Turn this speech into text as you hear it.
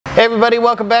Hey everybody,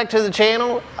 welcome back to the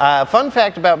channel. Fun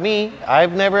fact about me,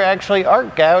 I've never actually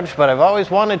arc gouged, but I've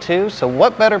always wanted to, so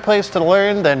what better place to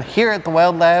learn than here at the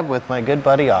Weld Lab with my good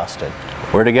buddy Austin.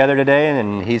 We're together today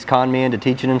and he's conned me into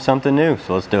teaching him something new,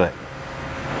 so let's do it.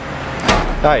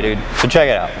 Alright dude, so check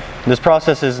it out. This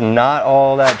process is not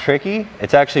all that tricky.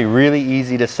 It's actually really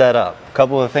easy to set up. A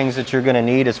couple of things that you're going to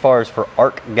need as far as for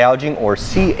arc gouging, or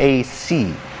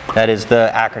CAC. That is the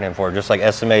acronym for it. Just like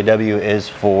SMAW is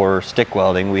for stick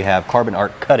welding, we have carbon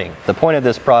arc cutting. The point of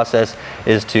this process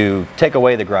is to take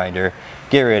away the grinder,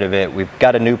 get rid of it. We've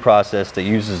got a new process that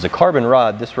uses a carbon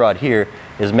rod. This rod here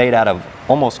is made out of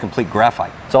almost complete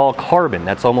graphite. It's all carbon.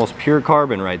 That's almost pure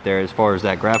carbon right there as far as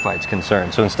that graphite's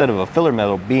concerned. So instead of a filler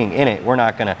metal being in it, we're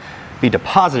not going to be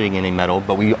depositing any metal,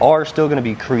 but we are still going to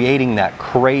be creating that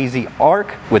crazy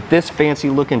arc with this fancy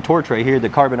looking torch right here, the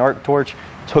carbon arc torch.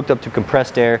 It's hooked up to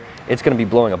compressed air. It's going to be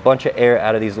blowing a bunch of air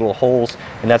out of these little holes,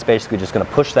 and that's basically just going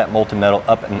to push that molten metal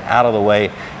up and out of the way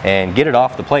and get it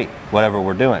off the plate, whatever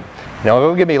we're doing. Now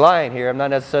don't get me lying here, I'm not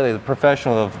necessarily the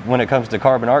professional of when it comes to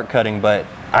carbon arc cutting, but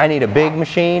I need a big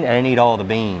machine and I need all the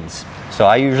beans. So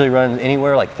I usually run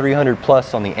anywhere like 300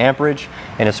 plus on the amperage,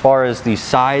 and as far as the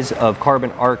size of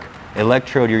carbon arc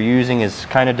electrode you're using is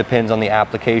kind of depends on the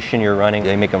application you're running.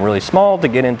 They make them really small to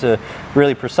get into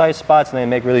really precise spots, and they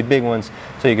make really big ones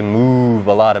so you can move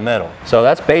a lot of metal. So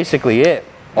that's basically it.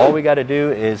 All we got to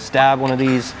do is stab one of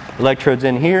these electrodes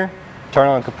in here, turn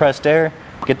on compressed air,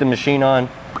 get the machine on,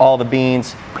 all the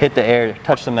beans, hit the air,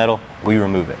 touch the metal, we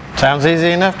remove it. Sounds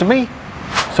easy enough to me.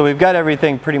 So we've got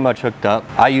everything pretty much hooked up.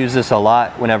 I use this a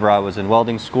lot whenever I was in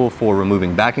welding school for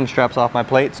removing backing straps off my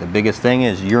plates. The biggest thing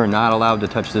is you're not allowed to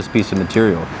touch this piece of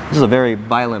material. This is a very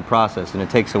violent process and it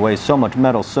takes away so much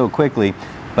metal so quickly,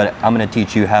 but I'm going to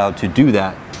teach you how to do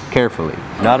that carefully.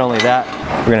 Not only that,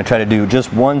 we're going to try to do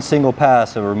just one single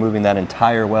pass of removing that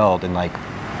entire weld in like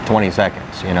 20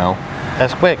 seconds, you know?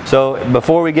 That's quick. So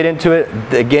before we get into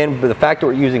it, again, the fact that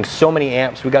we're using so many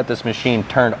amps, we got this machine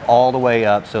turned all the way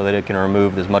up so that it can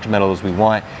remove as much metal as we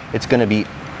want. It's going to be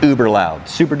uber loud,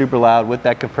 super duper loud with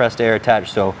that compressed air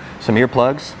attached. So some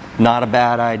earplugs, not a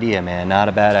bad idea, man, not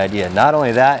a bad idea. Not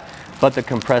only that, but the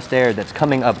compressed air that's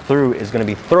coming up through is going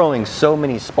to be throwing so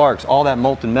many sparks, all that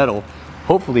molten metal,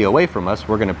 hopefully away from us.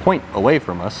 We're going to point away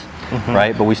from us,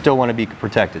 right? But we still want to be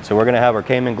protected. So we're going to have our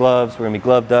Cayman gloves. We're going to be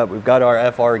gloved up. We've got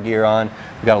our FR gear on.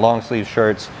 We've got our long sleeve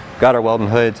shirts. We've got our welding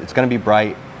hoods. It's going to be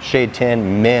bright, shade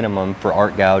 10 minimum for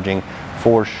arc gouging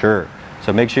for sure.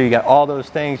 So make sure you got all those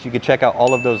things. You can check out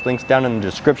all of those links down in the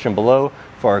description below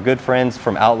for our good friends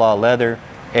from Outlaw Leather,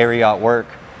 Ariat Work.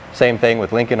 Same thing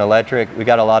with Lincoln Electric. We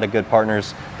got a lot of good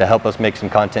partners to help us make some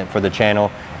content for the channel,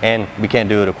 and we can't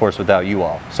do it, of course, without you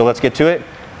all. So let's get to it.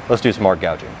 Let's do some arc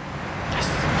gouging.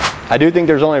 I do think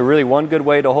there's only really one good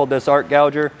way to hold this arc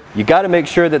gouger. You got to make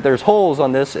sure that there's holes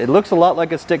on this. It looks a lot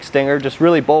like a stick stinger, just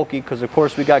really bulky, because of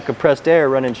course we got compressed air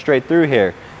running straight through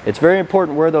here. It's very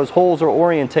important where those holes are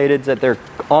orientated, that they're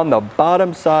on the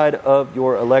bottom side of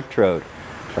your electrode,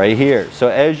 right here. So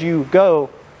as you go,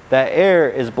 that air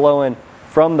is blowing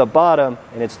from the bottom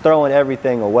and it's throwing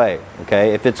everything away,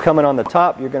 okay? If it's coming on the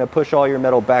top, you're going to push all your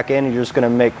metal back in and you're just going to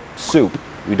make soup.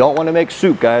 We don't want to make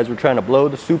soup, guys. We're trying to blow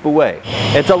the soup away.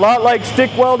 It's a lot like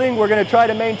stick welding. We're going to try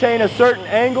to maintain a certain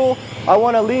angle. I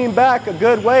want to lean back a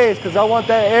good ways because I want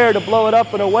that air to blow it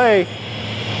up and away,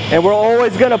 and we're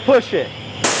always going to push it.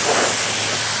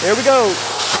 Here we go.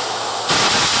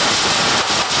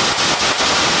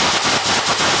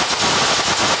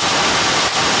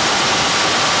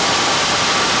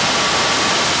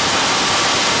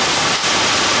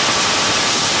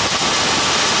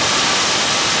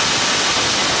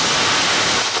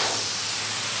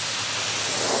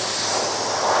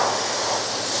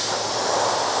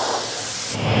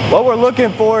 What we're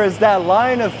looking for is that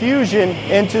line of fusion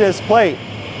into this plate.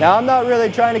 Now I'm not really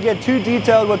trying to get too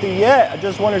detailed with it yet. I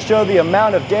just want to show the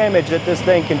amount of damage that this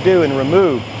thing can do and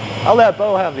remove. I'll let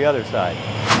Bo have the other side.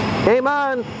 Game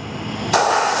on.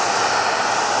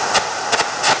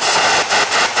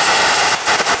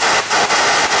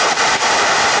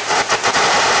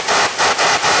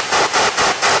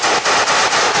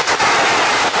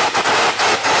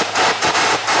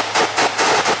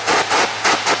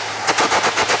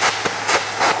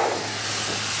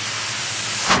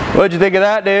 What'd you think of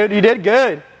that, dude? You did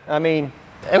good. I mean,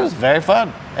 it was very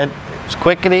fun. It was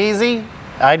quick and easy.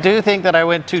 I do think that I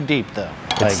went too deep though.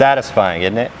 It's satisfying,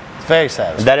 isn't it? It's very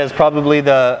satisfying. That is probably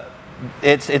the,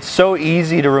 it's so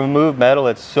easy to remove metal.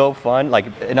 It's so fun.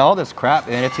 Like in all this crap,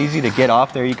 and it's easy to get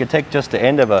off there. You could take just the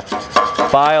end of a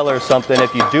file or something.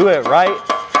 If you do it right,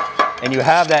 and you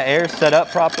have that air set up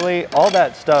properly, all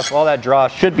that stuff, all that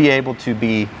dross should be able to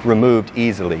be removed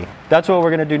easily. That's what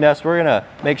we're gonna do next. We're gonna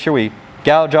make sure we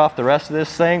gouge off the rest of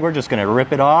this thing. We're just gonna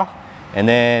rip it off and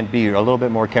then be a little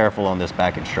bit more careful on this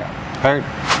backing strap. Heard.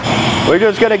 We're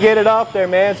just gonna get it off there,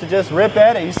 man, so just rip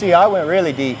at it. You see, I went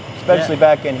really deep, especially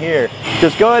back in here.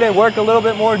 Just go ahead and work a little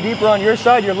bit more deeper on your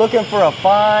side. You're looking for a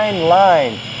fine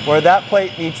line where that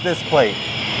plate meets this plate.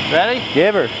 Ready?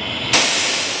 Give her.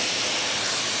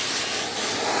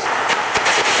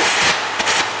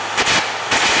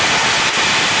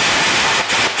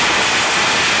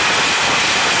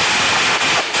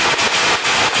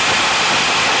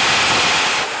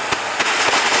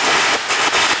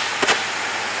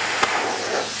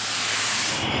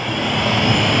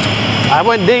 I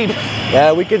went deep.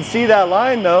 Yeah, we can see that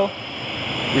line though.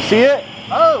 You see it?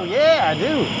 Oh yeah, I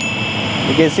do.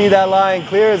 You can see that line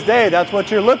clear as day. That's what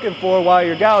you're looking for while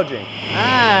you're gouging.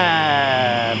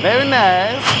 Ah, very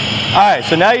nice. All right,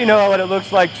 so now you know what it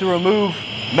looks like to remove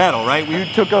metal, right?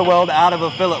 We took a weld out of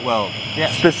a fillet weld.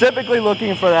 Yeah. Specifically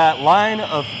looking for that line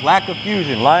of lack of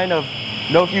fusion, line of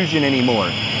no fusion anymore.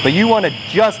 But you want to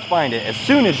just find it. As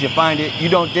soon as you find it, you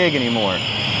don't dig anymore.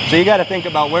 So you got to think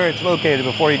about where it's located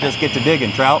before you just get to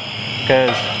digging, Trout.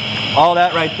 Because all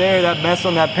that right there, that mess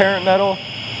on that parent metal,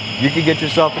 you could get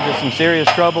yourself into some serious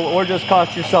trouble or just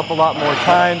cost yourself a lot more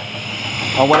time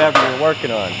on whatever you're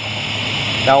working on.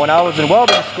 Now, when I was in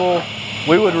welding school,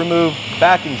 we would remove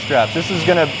backing straps. This is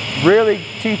going to really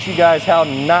teach you guys how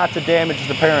not to damage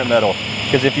the parent metal.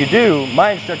 Because if you do,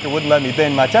 my instructor wouldn't let me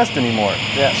bend my test anymore.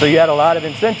 Yeah. So you had a lot of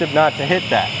incentive not to hit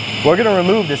that. We're going to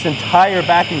remove this entire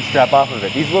backing strap off of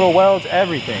it. These little welds,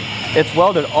 everything. It's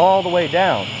welded all the way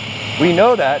down. We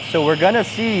know that, so we're going to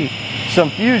see some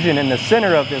fusion in the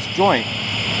center of this joint.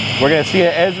 We're going to see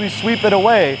it as we sweep it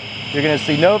away. You're going to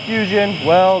see no fusion,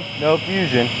 weld, no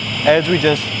fusion, as we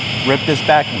just rip this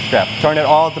backing strap. Turn it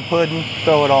all at the pudding,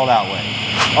 throw it all that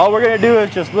way. All we're going to do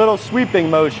is just little sweeping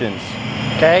motions.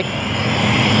 Okay.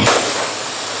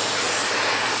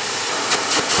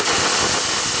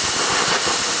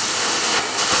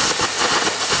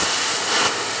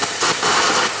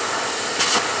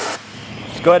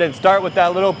 Just go ahead and start with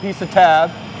that little piece of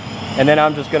tab, and then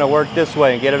I'm just going to work this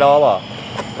way and get it all off.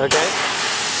 Okay.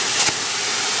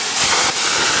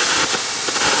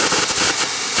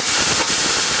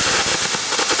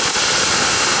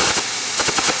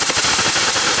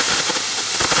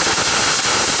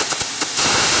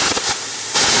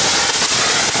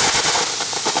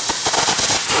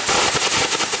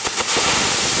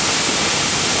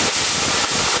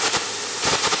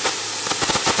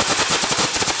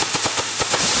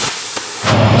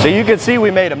 So you can see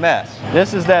we made a mess.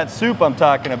 This is that soup I'm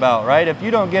talking about, right? If you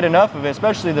don't get enough of it,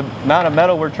 especially the amount of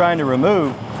metal we're trying to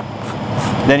remove,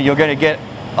 then you're going to get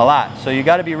a lot. So you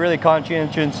got to be really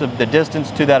conscientious of the distance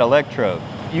to that electrode.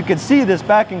 You can see this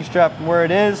backing strap from where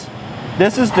it is.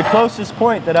 This is the closest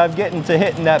point that I'm getting to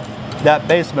hitting that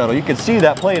base metal. You can see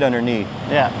that plate underneath.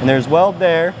 Yeah. And there's weld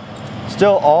there.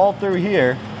 Still all through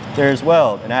here, there's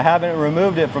weld. And I haven't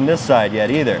removed it from this side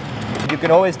yet either. You can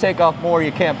always take off more,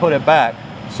 you can't put it back.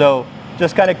 So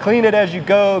just kind of clean it as you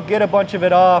go, get a bunch of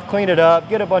it off, clean it up,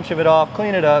 get a bunch of it off,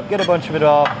 clean it up, get a bunch of it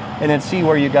off, and then see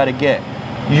where you got to get.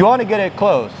 You want to get it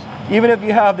close. Even if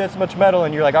you have this much metal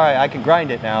and you're like, all right, I can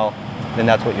grind it now, then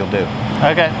that's what you'll do.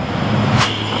 Okay.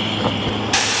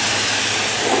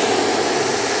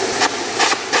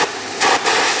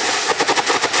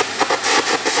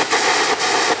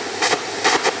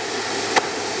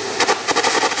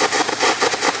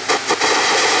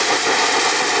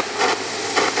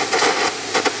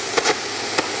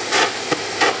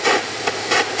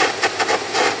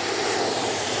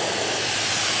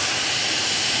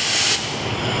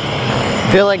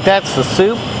 Feel like that's the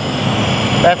soup?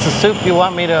 That's the soup you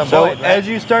want me to avoid, So right? as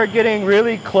you start getting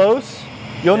really close,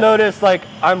 you'll notice like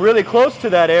I'm really close to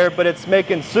that air, but it's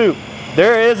making soup.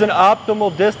 There is an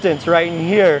optimal distance right in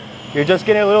here. You're just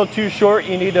getting a little too short.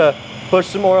 You need to push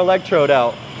some more electrode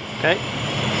out. Okay.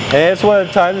 And it's one of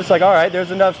the times it's like, all right,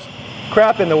 there's enough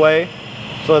crap in the way,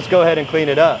 so let's go ahead and clean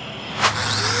it up.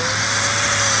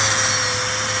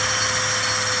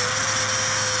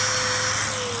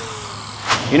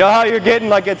 You know how you're getting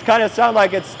like it's kind of sound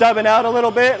like it's stubbing out a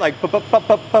little bit, like pop, pop, pop,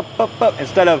 pop, pop, pop, pop,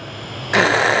 instead of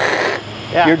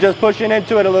you're just pushing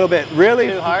into it a little bit. Really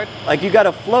Too hard? Like you got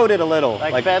to float it a little.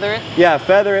 Like feather it? Yeah,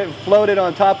 feather it, float it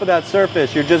on top of that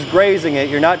surface. You're just grazing it.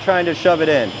 You're not trying to shove it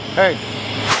in. Heard.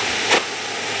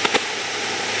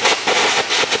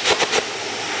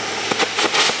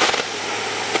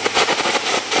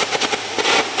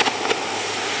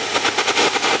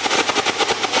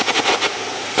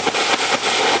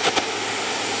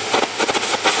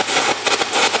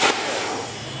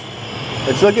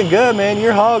 It's looking good, man.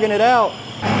 You're hogging it out.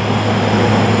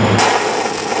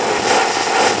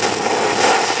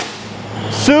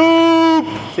 Soup!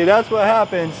 See, that's what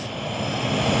happens.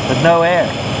 With no air.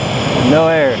 No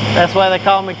air. That's why they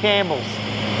call me Campbell's.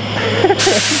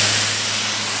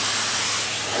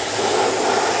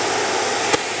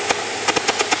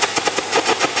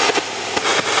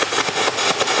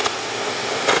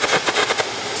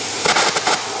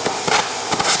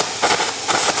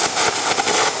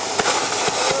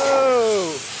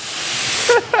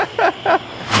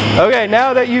 Okay,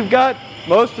 now that you've got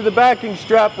most of the backing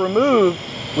strap removed,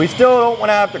 we still don't want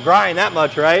to have to grind that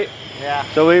much, right? Yeah.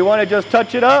 So we want to just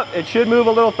touch it up. It should move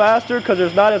a little faster because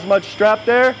there's not as much strap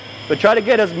there, but try to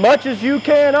get as much as you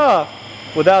can off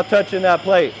without touching that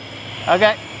plate.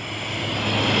 Okay.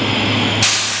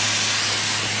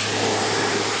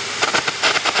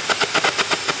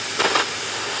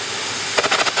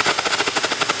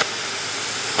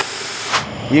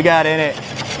 You got in it.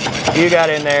 You got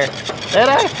in there. Did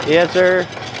I? Yes, sir.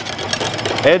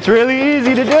 It's really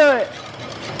easy to do it.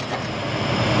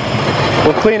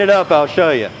 We'll clean it up, I'll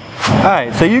show you. All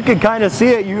right, so you can kind of see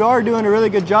it. You are doing a really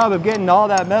good job of getting all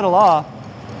that metal off.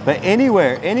 But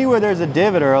anywhere there's a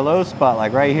divot or a low spot,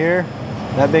 like right here,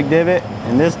 that big divot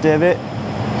and this divot,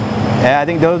 and I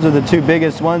think those are the two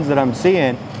biggest ones that I'm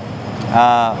seeing.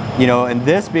 You know, and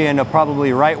this being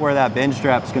probably right where that bend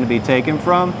strap is going to be taken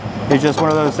from. It's just one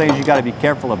of those things you got to be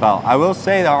careful about. I will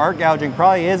say that arc gouging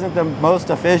probably isn't the most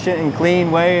efficient and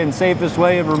clean way and safest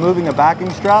way of removing a backing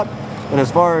strap, but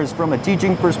as far as from a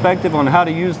teaching perspective on how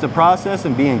to use the process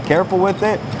and being careful with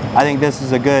it, I think this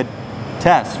is a good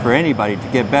test for anybody to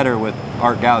get better with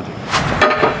arc gouging.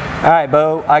 All right,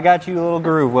 Bo, I got you a little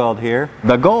groove weld here.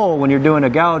 The goal when you're doing a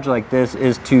gouge like this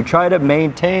is to try to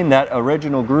maintain that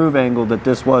original groove angle that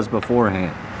this was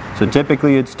beforehand. So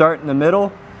typically you'd start in the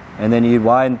middle and then you'd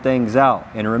widen things out.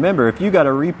 And remember, if you got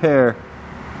a repair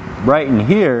right in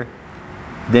here,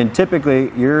 then typically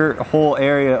your whole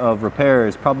area of repair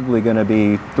is probably going to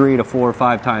be 3 to 4 or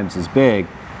 5 times as big,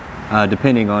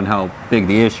 depending on how big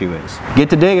the issue is. Get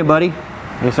to digging, buddy.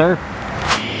 Yes, sir.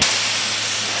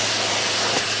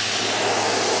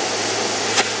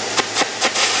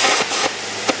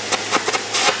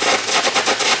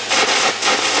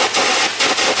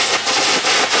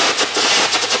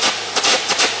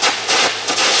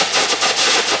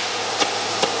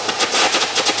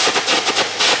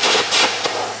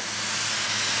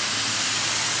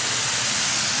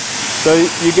 So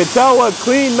you can tell what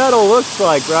clean metal looks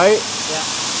like, right?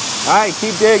 Yeah. All right,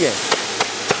 keep digging.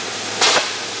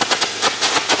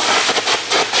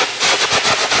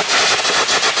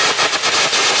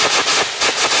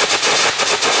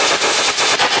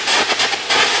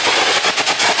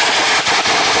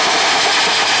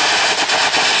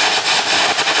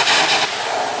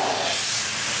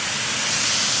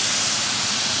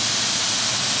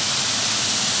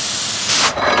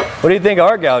 What do you think of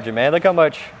arc gouging, man? Look how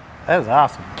much That was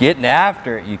awesome. getting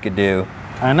after it you could do.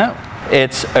 I know.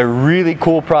 It's a really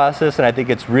cool process, and I think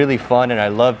it's really fun, and I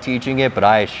love teaching it, but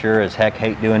I sure as heck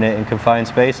hate doing it in confined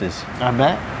spaces. I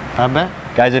bet. I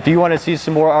bet. Guys, if you want to see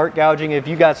some more arc gouging, if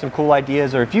you got some cool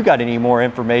ideas, or if you got any more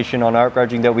information on arc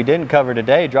gouging that we didn't cover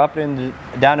today, drop it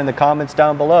down in the comments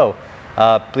down below.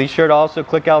 Please sure to also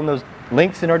click on those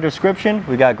links in our description.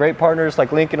 We got great partners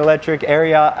like Lincoln Electric,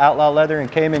 Area, Outlaw Leather, and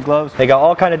Cayman Gloves. They got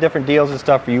all kind of different deals and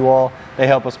stuff for you all. They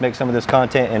help us make some of this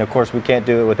content, and of course we can't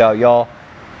do it without y'all.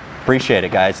 Appreciate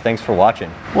it, guys. Thanks for watching.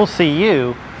 We'll see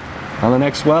you on the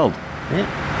next weld.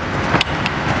 Yeah.